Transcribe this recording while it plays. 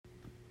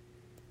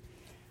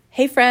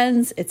Hey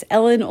friends, it's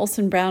Ellen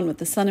Olson Brown with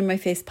the Sun in My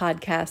Face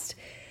podcast.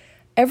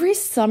 Every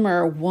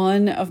summer,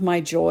 one of my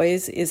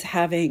joys is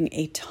having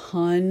a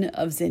ton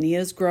of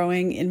zinnias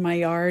growing in my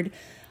yard.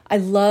 I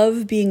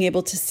love being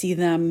able to see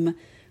them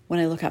when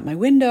I look out my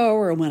window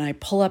or when I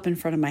pull up in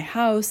front of my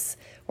house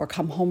or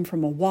come home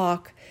from a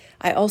walk.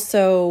 I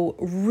also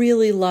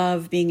really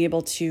love being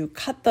able to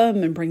cut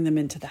them and bring them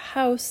into the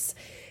house.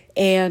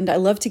 And I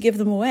love to give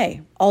them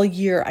away. All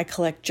year I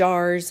collect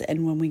jars,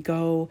 and when we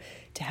go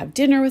to have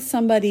dinner with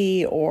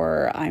somebody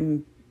or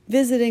I'm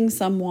visiting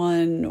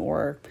someone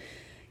or,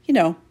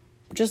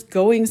 just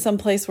going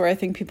someplace where I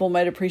think people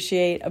might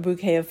appreciate a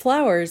bouquet of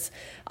flowers,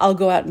 I'll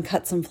go out and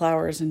cut some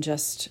flowers and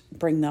just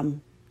bring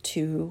them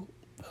to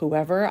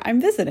whoever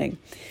I'm visiting.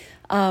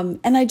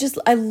 And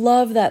I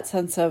love that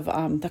sense of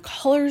the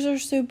colors are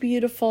so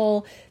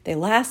beautiful. They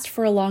last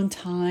for a long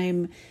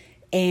time.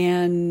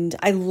 And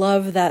I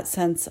love that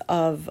sense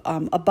of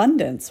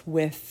abundance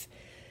with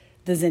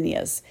the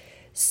zinnias.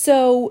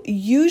 So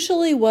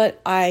usually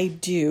what I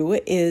do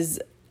is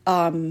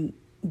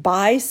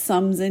buy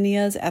some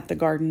zinnias at the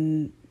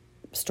garden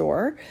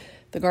store,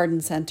 the garden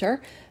center.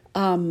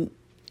 And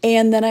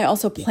then I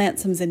also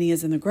plant some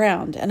zinnias in the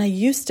ground. And I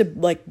used to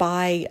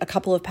buy a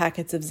couple of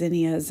packets of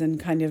zinnias and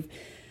kind of,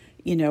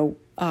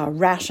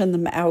 ration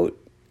them out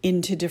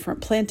into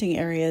different planting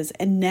areas.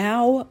 And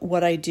now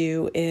what I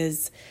do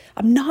is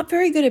I'm not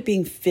very good at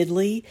being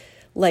fiddly,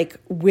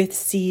 with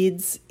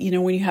seeds,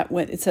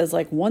 when it says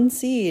one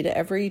seed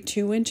every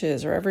 2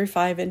 inches or every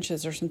 5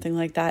 inches or something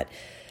like that.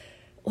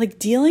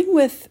 Dealing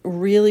with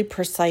really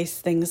precise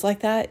things like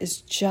that is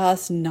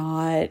just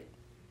not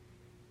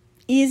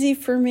easy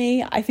for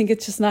me. I think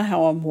it's just not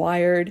how I'm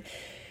wired.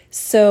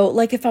 So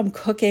if I'm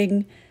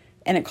cooking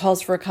and it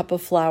calls for a cup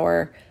of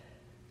flour,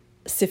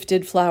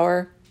 sifted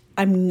flour,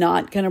 I'm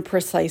not going to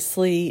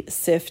precisely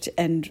sift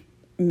and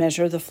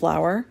measure the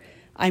flour.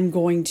 I'm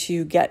going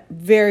to get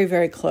very,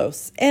 very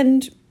close.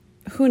 And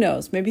who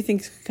knows, maybe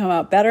things could come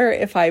out better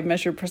if I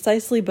measure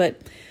precisely,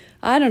 but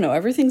I don't know.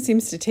 Everything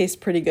seems to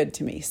taste pretty good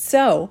to me.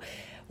 So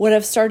what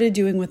I've started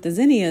doing with the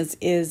zinnias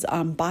is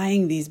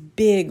buying these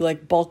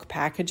big bulk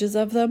packages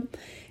of them.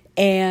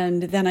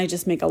 And then I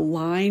just make a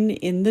line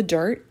in the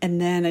dirt, and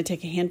then I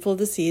take a handful of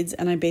the seeds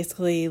and I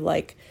basically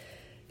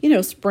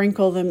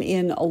sprinkle them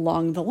in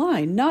along the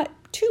line. Not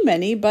too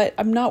many, but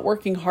I'm not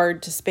working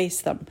hard to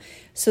space them.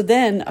 So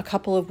then a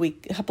couple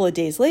of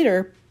days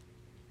later,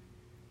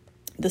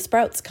 the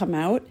sprouts come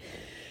out.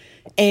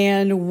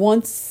 And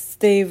once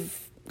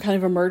they've kind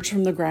of emerged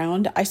from the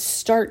ground, I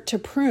start to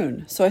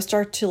prune. So I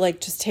start to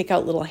just take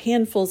out little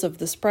handfuls of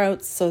the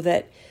sprouts so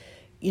that,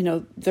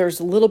 there's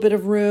a little bit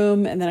of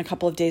room. And then a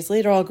couple of days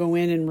later, I'll go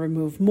in and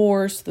remove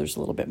more. So there's a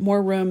little bit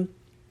more room.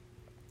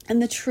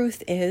 And the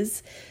truth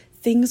is,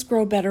 things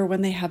grow better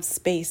when they have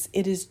space.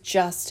 It is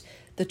just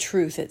the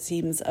truth, it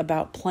seems,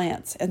 about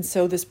plants. And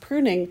so this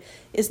pruning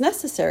is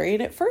necessary.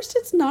 And at first,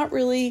 it's not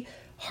really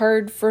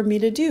hard for me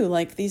to do.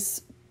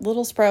 These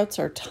little sprouts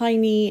are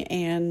tiny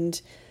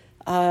and,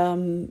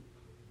 I'm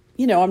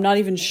not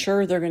even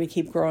sure they're going to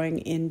keep growing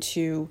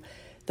into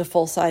the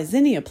full-size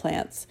zinnia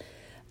plants.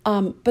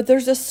 But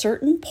there's a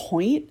certain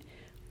point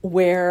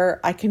where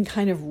I can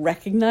kind of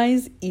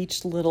recognize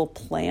each little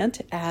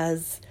plant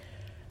as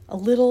a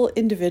little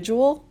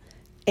individual.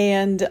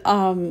 And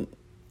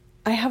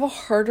I have a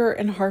harder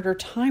and harder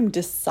time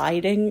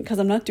deciding, because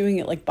I'm not doing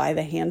it by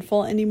the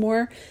handful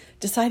anymore,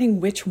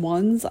 deciding which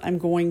ones I'm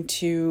going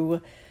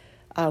to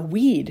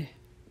weed,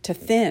 to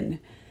thin.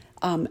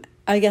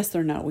 I guess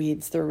they're not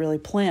weeds, they're really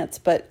plants,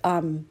 but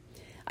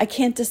I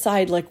can't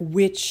decide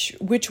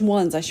which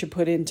ones I should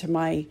put into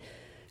my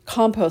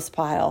compost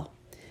pile.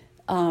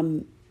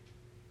 And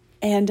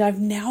I've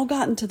now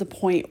gotten to the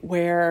point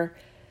where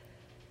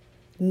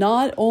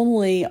not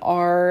only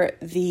are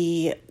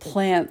the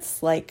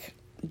plants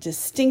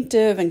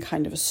distinctive and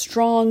kind of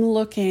strong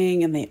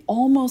looking, and they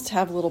almost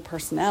have little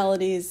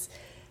personalities,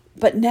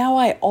 but now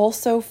I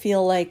also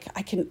feel like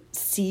I can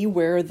see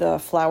where the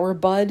flower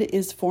bud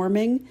is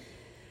forming.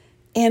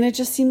 And it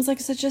just seems like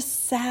such a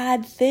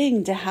sad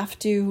thing to have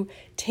to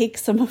take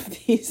some of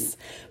these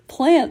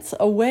plants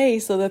away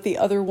so that the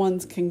other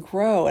ones can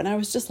grow. And I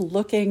was just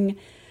looking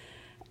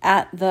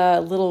at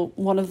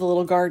one of the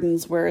little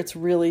gardens where it's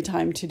really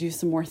time to do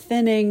some more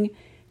thinning.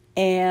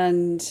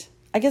 And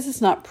I guess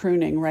it's not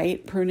pruning,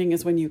 right? Pruning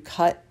is when you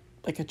cut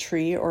a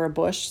tree or a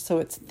bush. So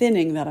it's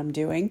thinning that I'm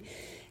doing.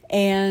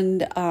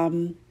 And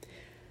I'm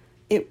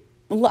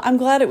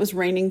glad it was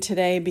raining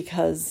today,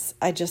 because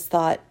I just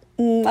thought,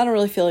 I don't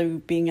really feel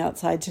like being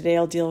outside today.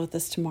 I'll deal with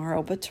this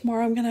tomorrow. But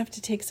tomorrow I'm going to have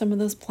to take some of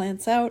those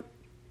plants out,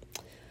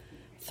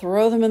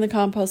 throw them in the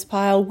compost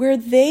pile where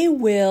they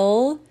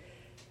will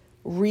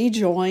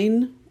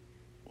rejoin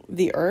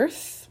the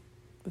earth.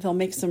 They'll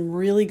make some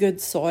really good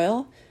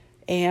soil,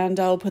 and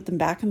I'll put them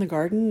back in the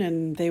garden,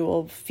 and they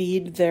will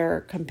feed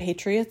their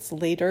compatriots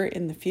later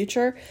in the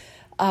future,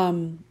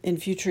 in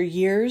future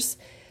years.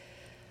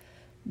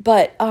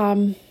 But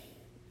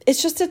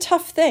it's just a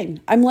tough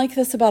thing. I'm like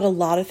this about a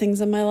lot of things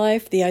in my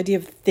life. The idea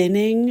of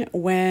thinning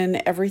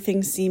when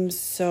everything seems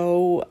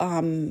so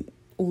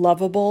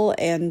lovable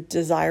and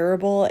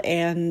desirable.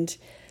 And,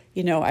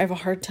 I have a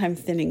hard time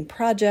thinning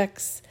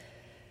projects.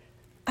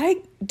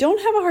 I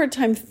don't have a hard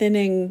time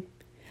thinning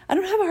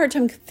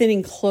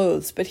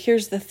clothes, but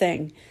here's the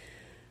thing.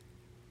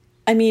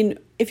 I mean,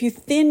 if you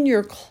thin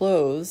your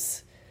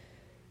clothes,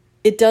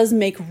 it does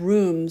make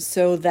room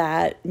so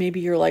that maybe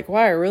you're like,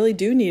 wow, I really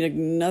do need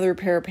another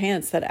pair of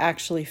pants that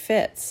actually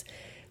fits.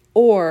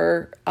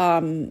 Or,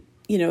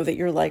 that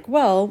you're like,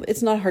 well,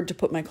 it's not hard to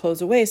put my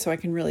clothes away, so I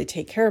can really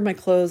take care of my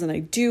clothes, and I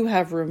do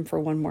have room for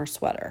one more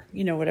sweater,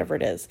 whatever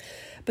it is.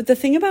 But the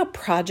thing about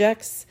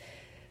projects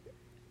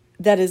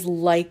that is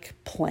like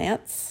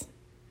plants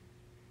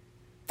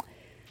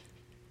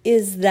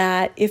is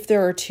that if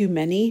there are too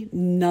many,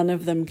 none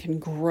of them can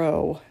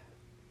grow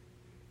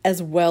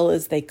as well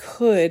as they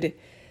could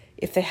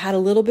if they had a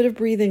little bit of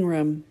breathing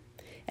room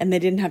and they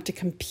didn't have to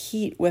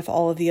compete with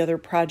all of the other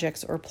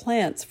projects or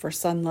plants for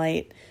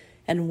sunlight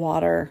and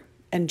water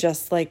and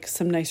just like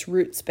some nice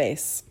root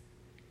space.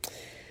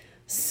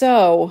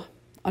 So,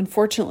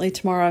 unfortunately,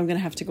 tomorrow I'm going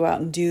to have to go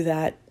out and do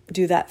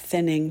that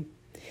thinning.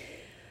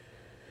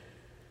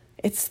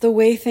 It's the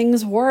way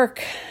things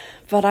work,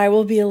 but I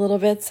will be a little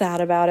bit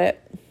sad about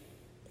it.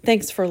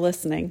 Thanks for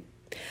listening.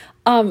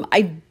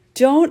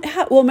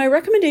 My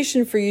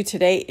recommendation for you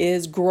today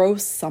is grow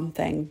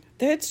something.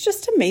 It's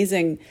just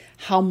amazing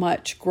how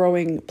much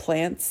growing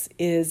plants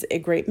is a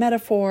great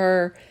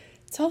metaphor.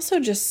 It's also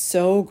just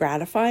so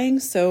gratifying.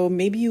 So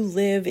maybe you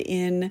live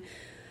in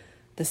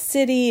the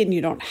city and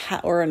you don't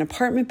have, or an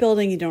apartment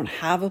building, you don't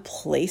have a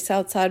place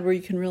outside where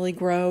you can really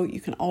grow.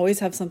 You can always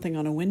have something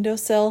on a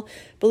windowsill.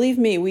 Believe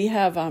me, we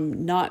have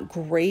not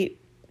great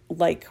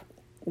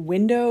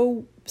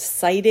window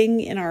sighting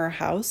in our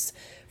house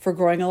for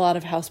growing a lot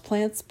of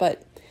houseplants,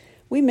 but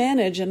we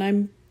manage, and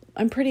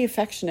I'm pretty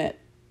affectionate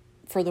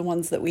for the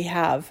ones that we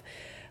have.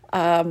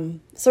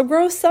 So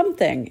grow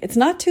something. It's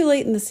not too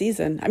late in the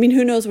season. I mean,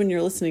 who knows when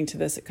you're listening to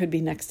this? It could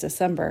be next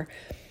December.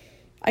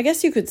 I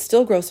guess you could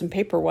still grow some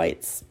paper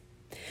whites.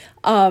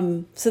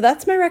 So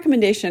that's my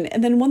recommendation.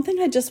 And then one thing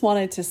I just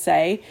wanted to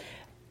say,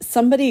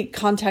 somebody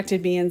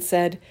contacted me and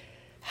said,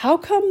 how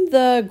come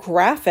the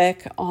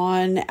graphic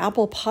on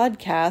Apple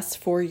Podcasts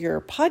for your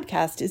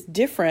podcast is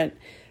different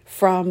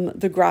from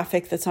the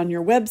graphic that's on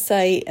your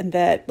website and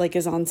that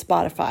is on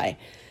Spotify?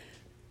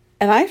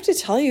 And I have to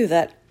tell you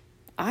that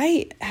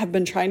I have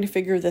been trying to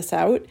figure this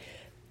out.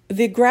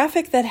 The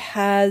graphic that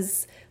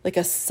has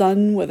a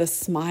sun with a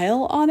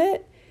smile on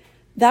it,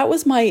 that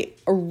was my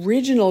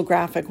original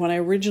graphic when I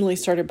originally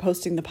started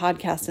posting the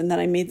podcast, and then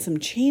I made some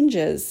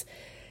changes.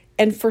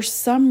 And for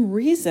some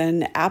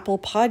reason, Apple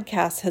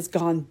Podcasts has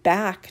gone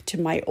back to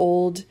my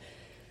old,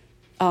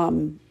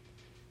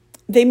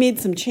 they made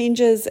some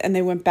changes and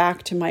they went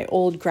back to my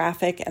old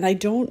graphic. And I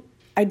don't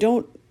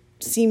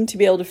seem to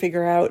be able to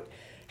figure out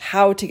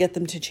how to get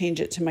them to change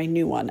it to my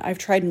new one. I've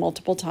tried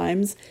multiple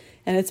times,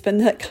 and it's been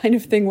that kind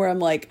of thing where I'm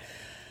like,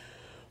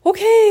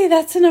 okay,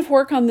 that's enough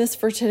work on this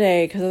for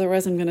today, because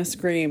otherwise I'm going to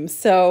scream.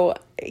 So,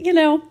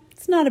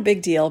 it's not a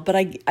big deal, but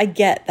I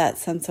get that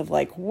sense of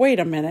wait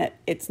a minute,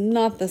 it's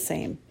not the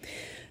same.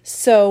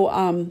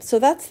 So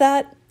that's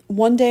that.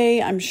 One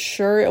day I'm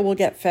sure it will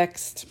get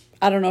fixed.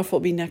 I don't know if it'll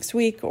be next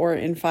week or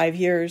in 5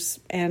 years.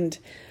 And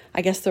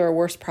I guess there are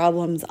worse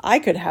problems I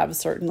could have,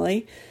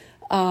 certainly.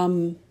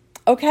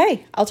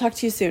 Okay, I'll talk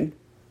to you soon.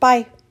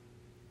 Bye.